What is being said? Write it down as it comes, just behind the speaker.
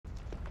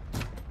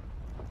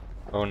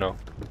Oh no.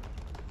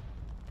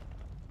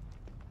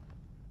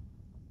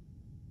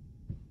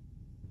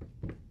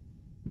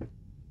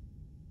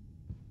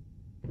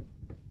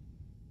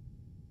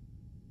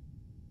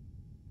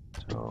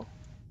 So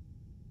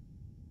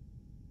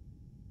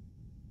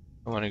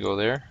I want to go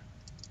there.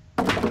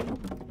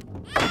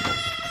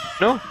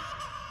 No.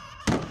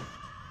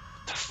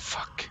 The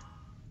fuck.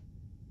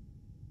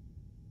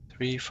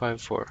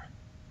 354.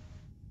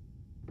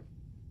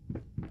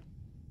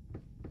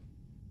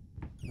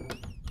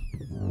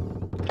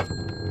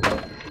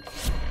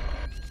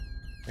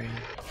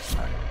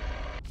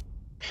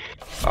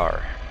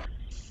 R.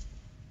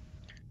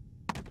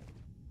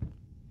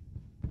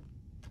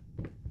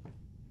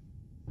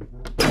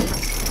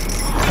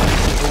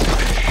 Oh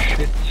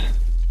shit.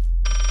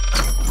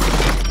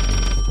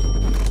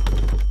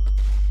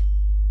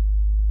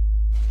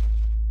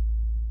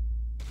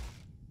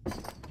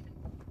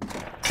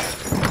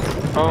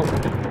 Oh.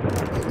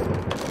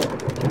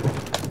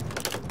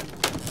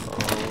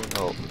 Oh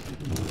no.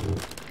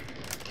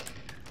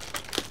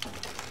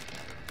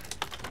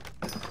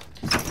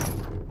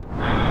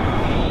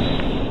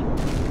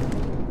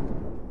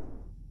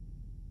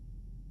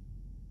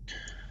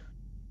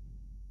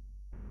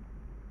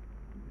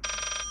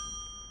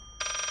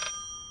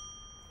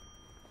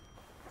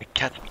 The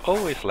cat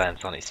always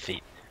lands on his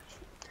feet.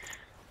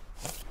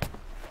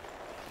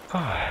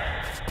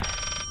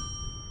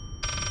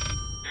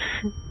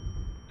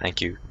 Thank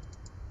you.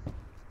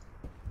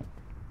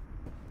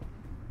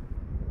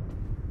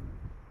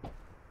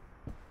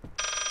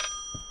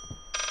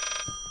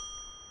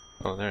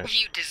 Oh,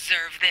 there's. You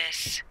deserve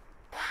this.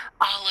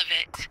 All of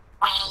it.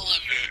 All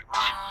of it.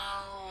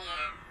 All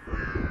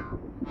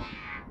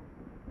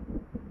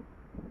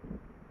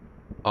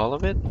All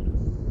of it?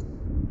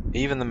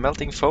 Even the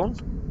melting phone?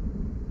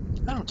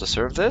 I don't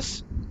deserve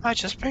this. I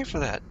just paid for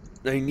that.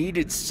 I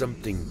needed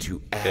something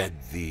to add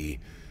the,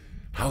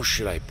 how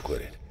should I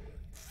put it,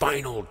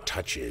 final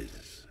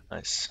touches.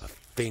 Nice. A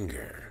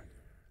finger.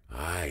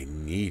 I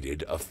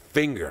needed a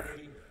finger.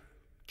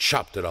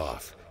 Chopped it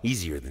off,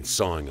 easier than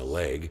sawing a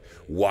leg,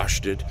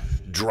 washed it,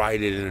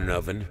 dried it in an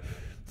oven,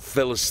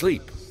 fell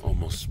asleep,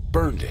 almost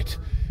burned it.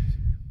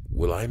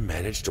 Will I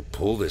manage to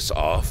pull this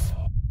off?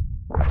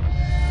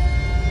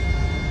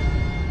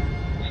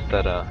 Is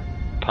that a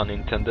pun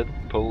intended?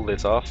 Pull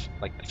this off,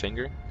 like the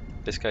finger?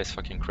 This guy's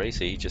fucking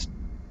crazy.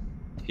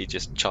 He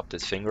just chopped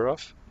his finger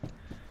off.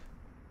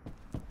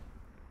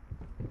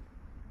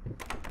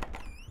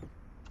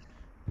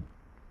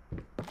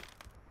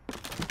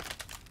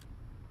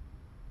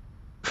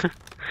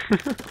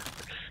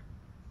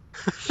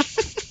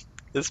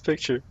 This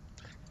picture.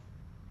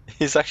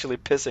 He's actually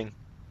pissing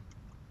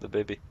the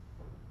baby.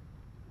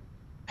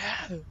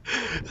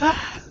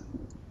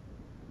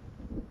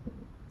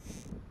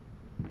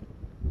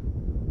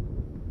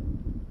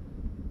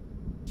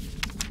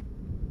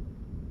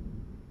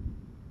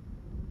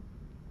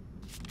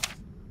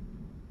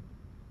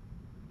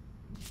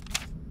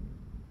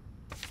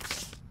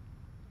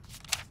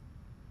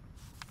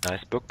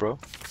 Nice book, bro.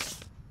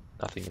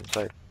 Nothing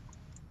inside.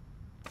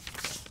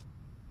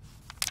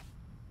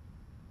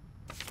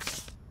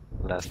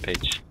 Last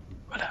page.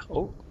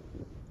 Oh,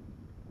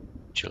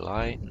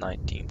 July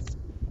 19th.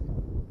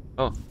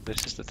 Oh,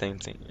 this is the same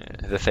thing.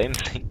 The same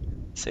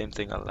thing. Same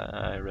thing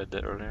I read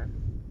that earlier.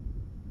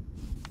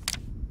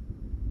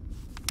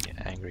 Yeah,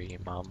 angry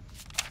mom.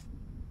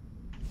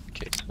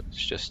 Okay, so it's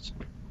just.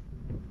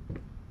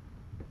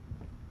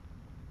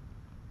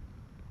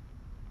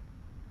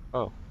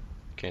 Oh,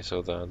 okay.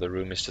 So the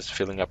room is just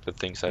filling up with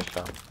things I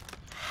found.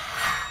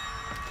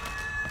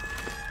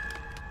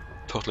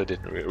 Totally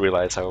didn't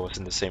realize I was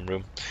in the same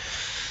room.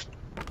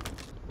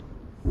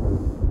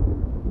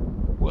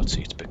 What's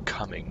it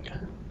becoming?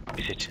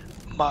 Is it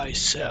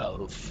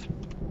myself?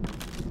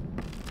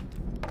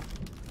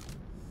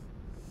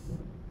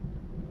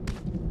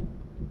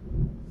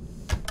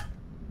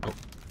 Oh,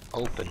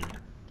 open.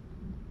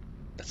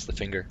 That's the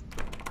finger.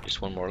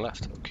 Just one more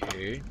left.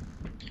 Okay.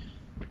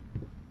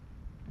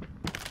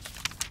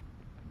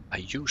 I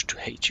used to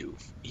hate you.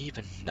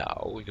 Even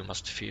now, you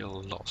must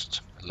feel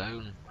lost,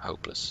 alone,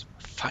 hopeless.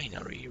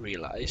 Finally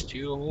realized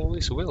you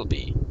always will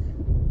be.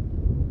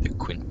 The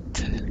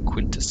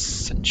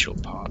quintessential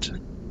part.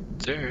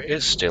 There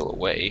is still a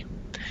way.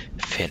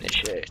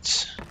 Finish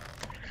it.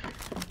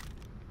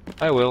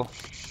 I will.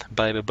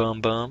 Bye bye bum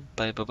bum.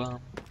 Bye bye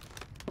bum.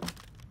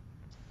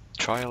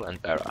 Trial and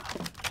error.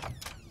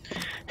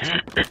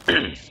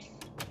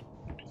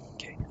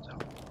 Okay, so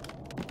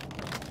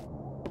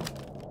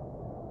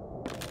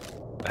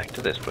back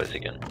to this place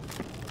again.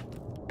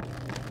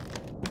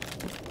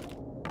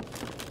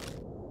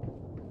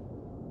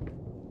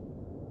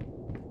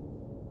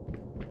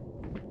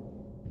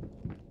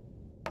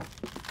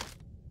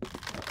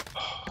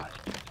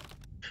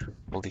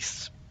 All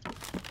these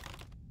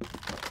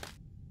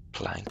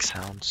plank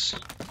sounds.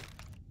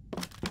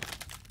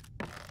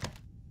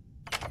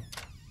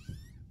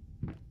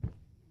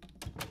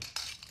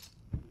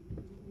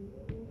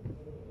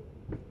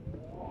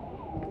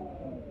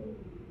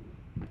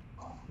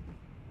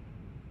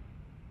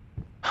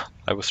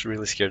 I was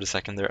really scared a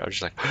second there. I was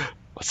just like,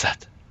 what's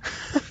that?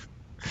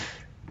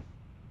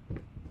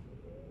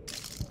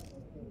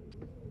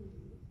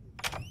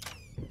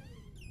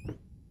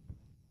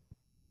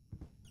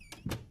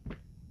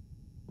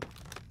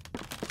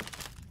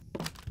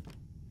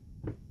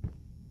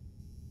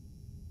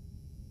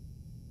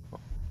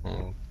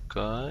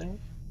 Okay.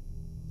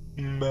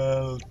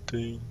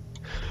 Melting.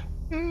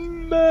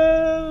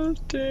 Melting.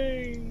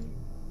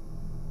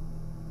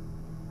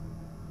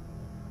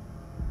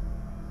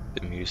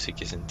 The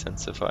music is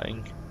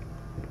intensifying,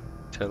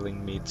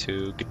 telling me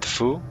to get the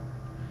foo.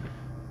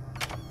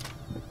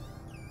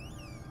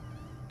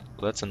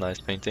 Well, that's a nice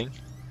painting.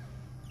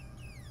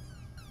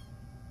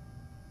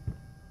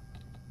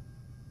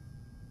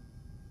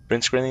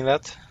 Print screening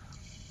that.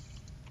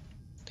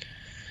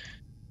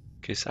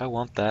 Because I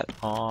want that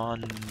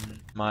on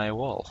my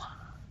wall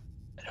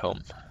at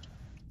home.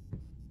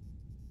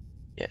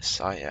 Yes,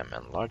 I am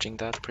enlarging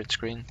that print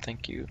screen,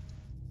 thank you.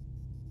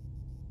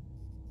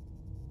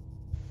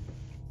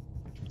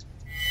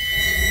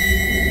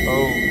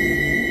 Oh,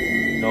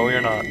 no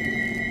you're not.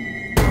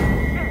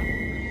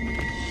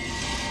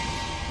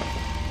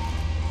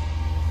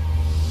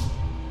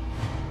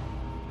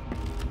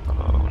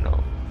 Oh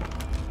no.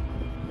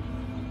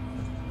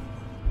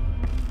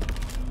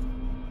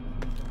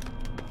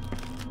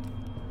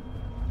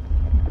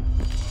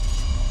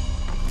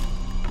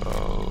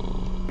 Oh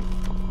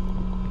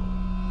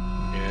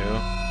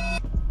no.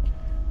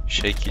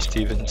 Shaky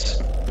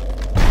Stevens.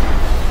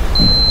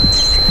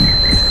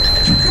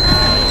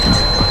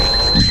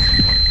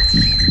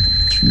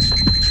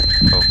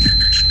 Oh.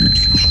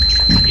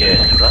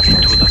 Yes, run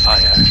into the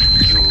fire,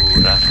 you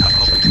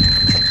rascal.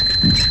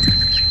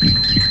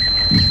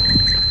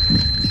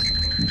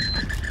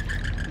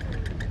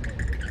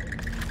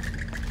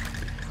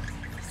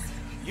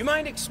 You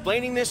mind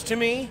explaining this to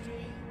me?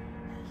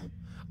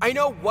 I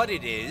know what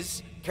it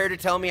is. Care to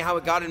tell me how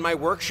it got in my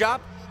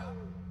workshop?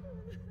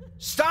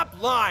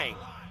 Stop lying!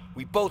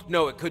 We both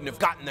know it couldn't have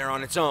gotten there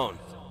on its own.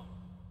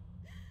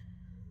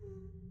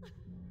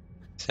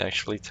 He's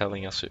actually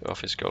telling us of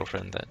his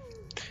girlfriend that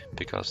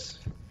because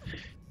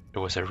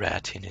there was a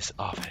rat in his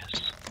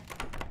office.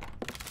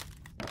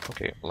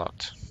 Okay,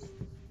 locked.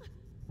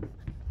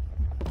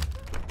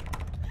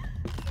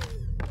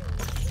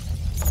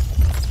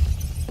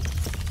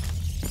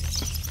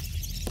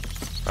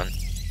 Run.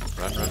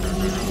 Run, run, run,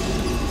 run.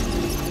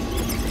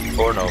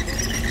 Or no.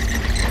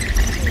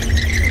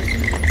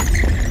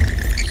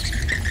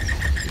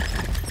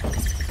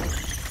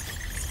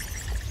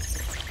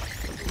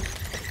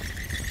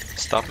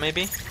 Stop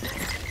maybe?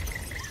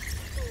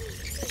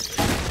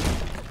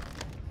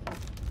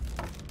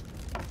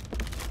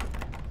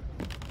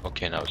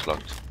 Okay, now it's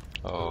locked.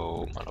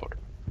 Oh my lord.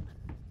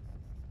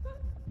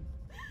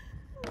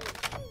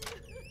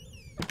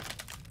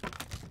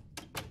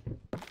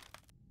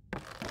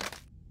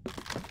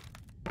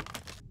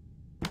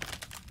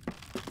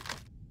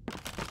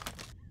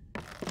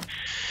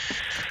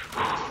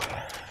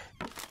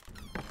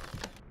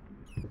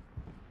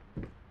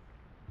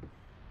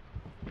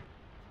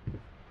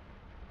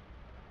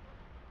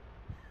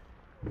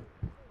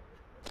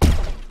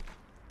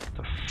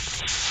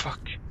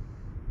 Fuck.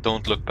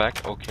 Don't look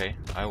back. Okay,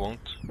 I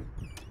won't.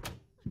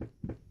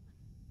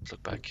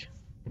 Look back.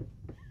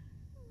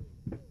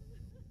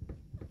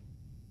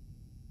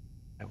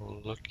 I will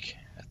look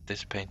at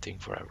this painting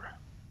forever.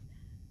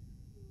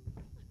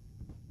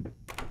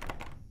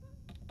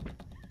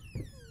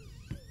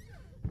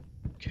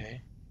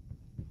 Okay.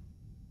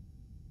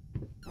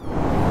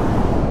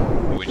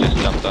 We just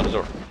jumped down a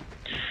door.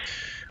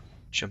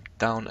 Jumped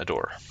down a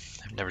door.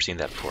 I've never seen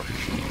that before.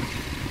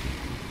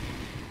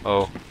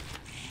 Oh,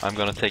 I'm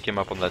gonna take him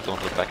up on that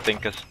don't look back thing,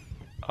 cause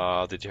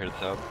did you hear the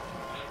sound?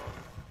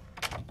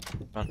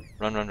 Run,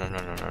 run, run, run,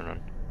 run, run, run,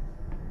 run.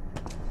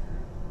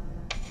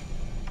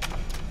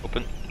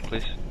 Open,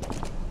 please.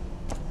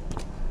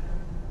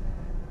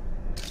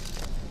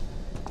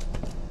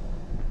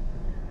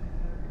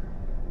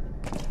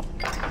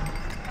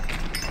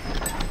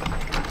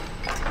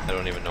 I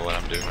don't even know what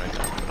I'm doing right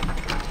now.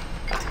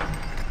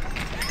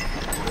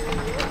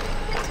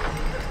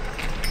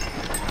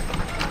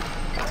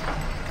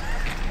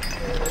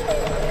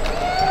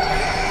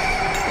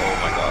 Oh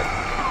my god,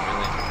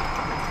 really?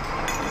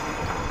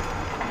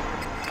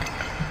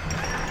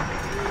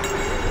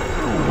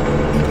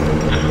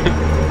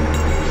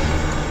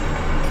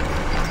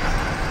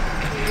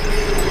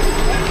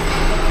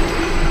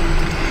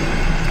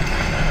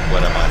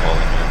 What am I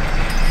holding here?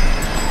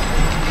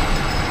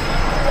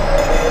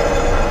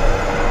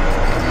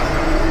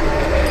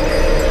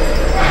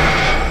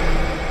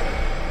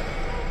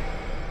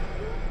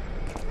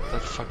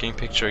 That fucking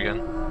picture again.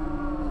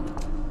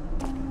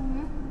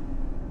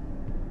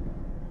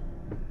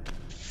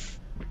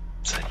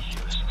 So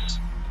useless.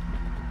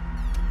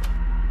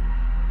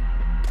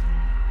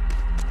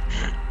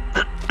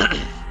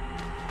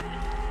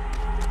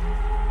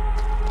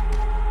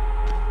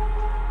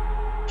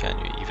 Can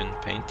you even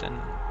paint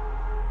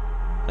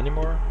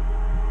anymore?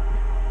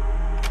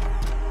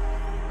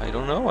 I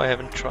don't know, I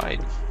haven't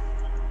tried.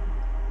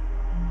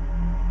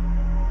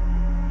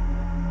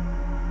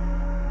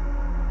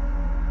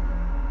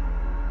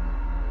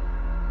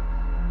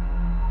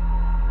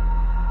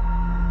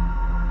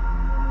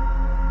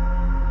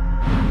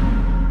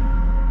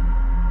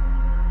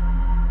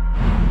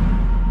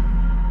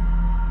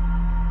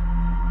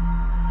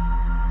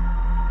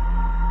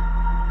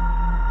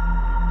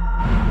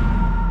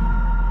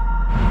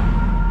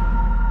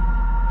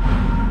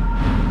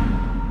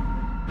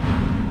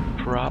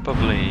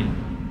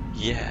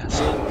 Yes.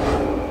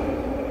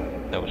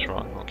 That was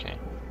wrong, okay.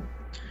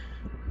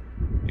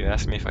 You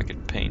asked me if I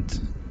could paint.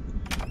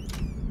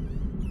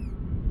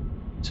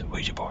 It's a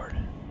Ouija board.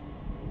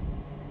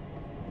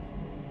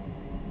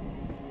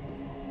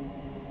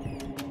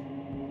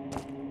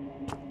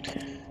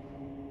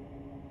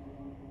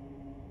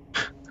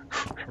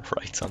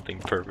 Write something,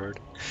 pervert.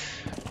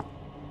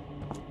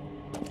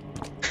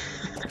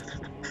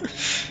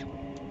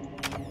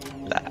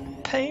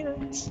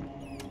 Payments.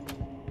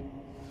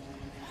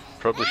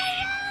 Probably.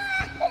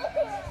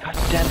 God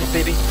damn it,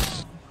 baby.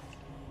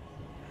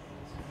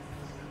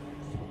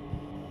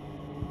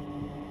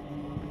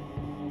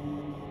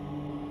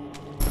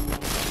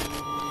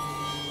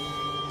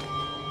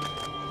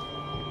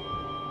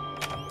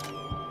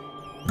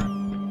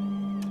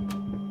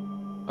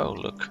 Oh,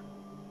 look.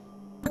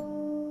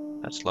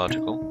 That's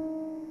logical.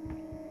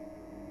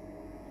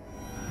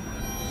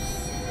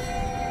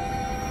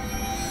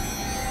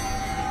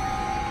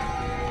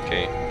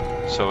 Okay,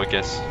 so I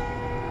guess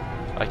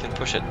I can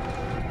push it.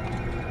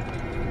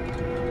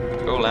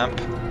 Go, lamp.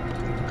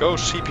 Go,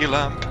 CP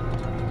lamp.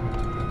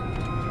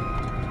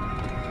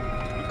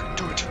 You can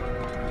do it.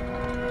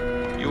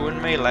 You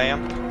and me,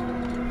 lamp.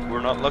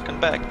 We're not looking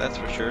back, that's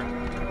for sure.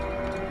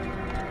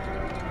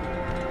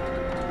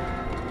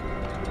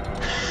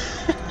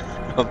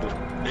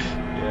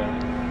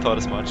 Yeah, thought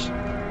as much.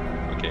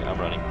 Okay, I'm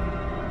running.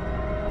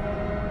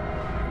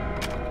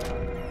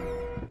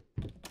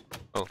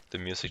 Oh, the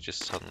music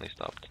just suddenly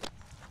stopped.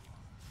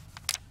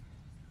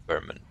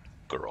 Vermin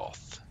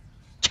growth.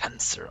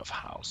 Cancer of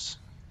house.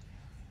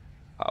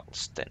 Foul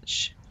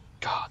stench.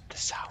 God, the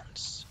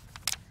sounds.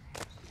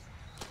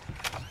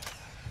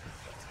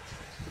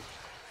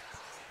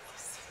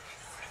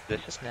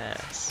 This is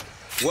nice.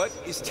 What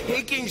is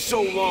taking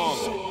so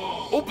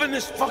long? Open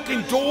this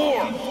fucking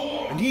door!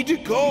 I need to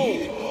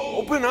go!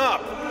 Open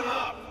up!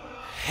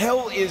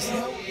 Hell is...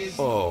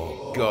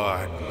 Oh,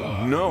 God.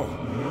 No.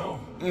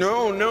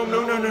 No, no,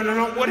 no, no, no, no,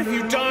 no. What have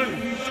you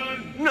done?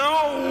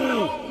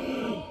 No!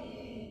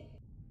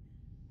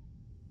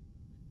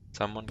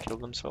 Someone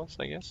killed themselves,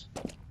 I guess.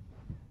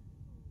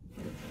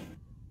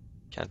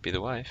 Can't be the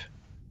wife.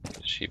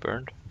 She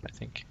burned, I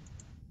think.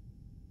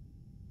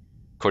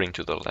 According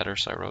to the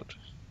letters I wrote.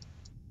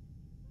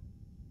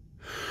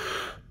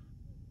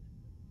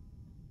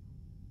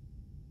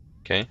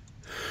 Okay.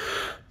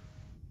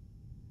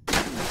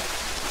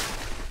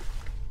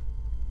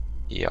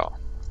 Yeah.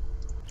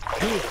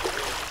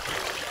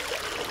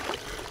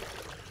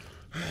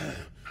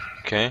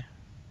 Okay.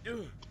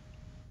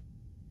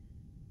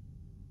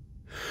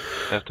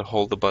 I have to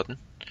hold the button.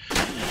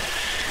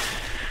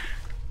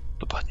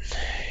 The button.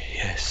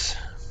 Yes.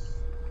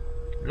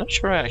 I'm not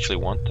sure I actually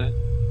want to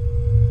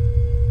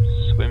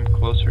swim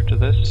closer to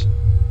this.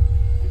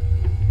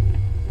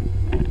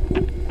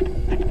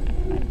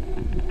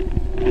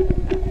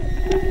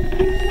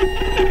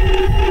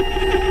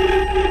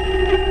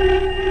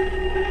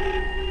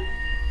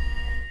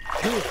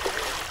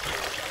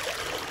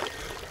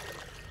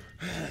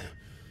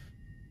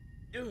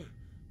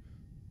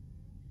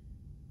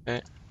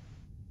 Okay.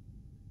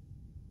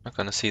 Not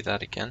gonna see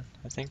that again,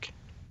 I think.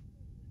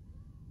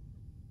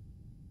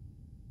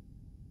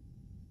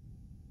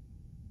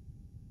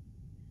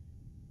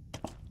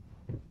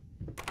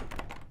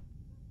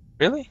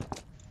 Really?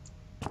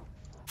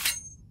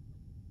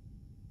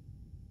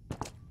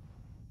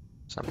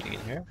 Something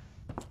in here?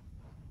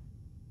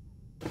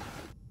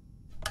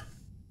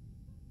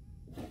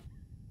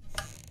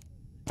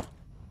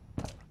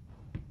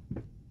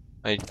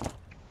 I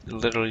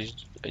literally...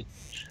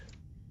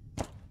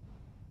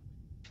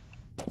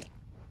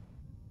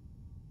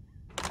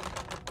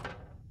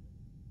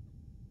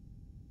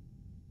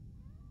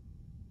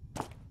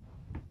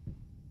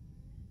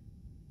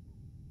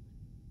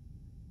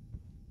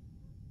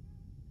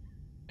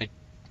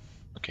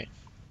 Okay.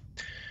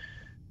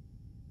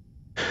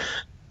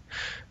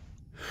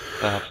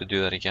 I have to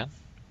do that again.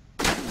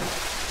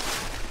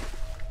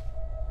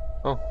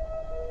 Oh.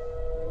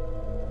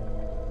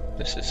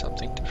 This is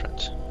something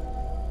different.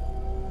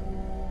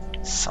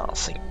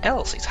 Something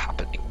else is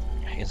happening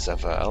in the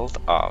world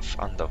of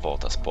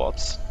underwater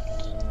sports.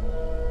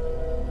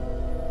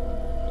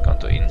 We're going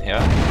to in here.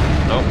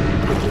 No.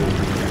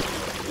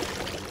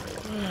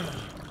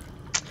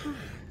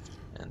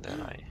 And then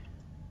what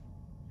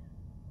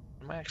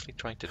am I actually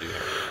trying to do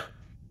here?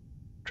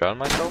 Drown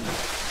myself?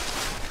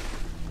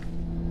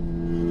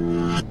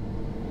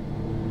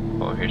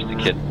 Oh, here's the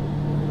kid.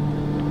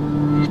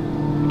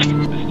 The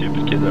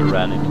stupid kid that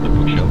ran into the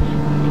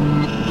bookshelf.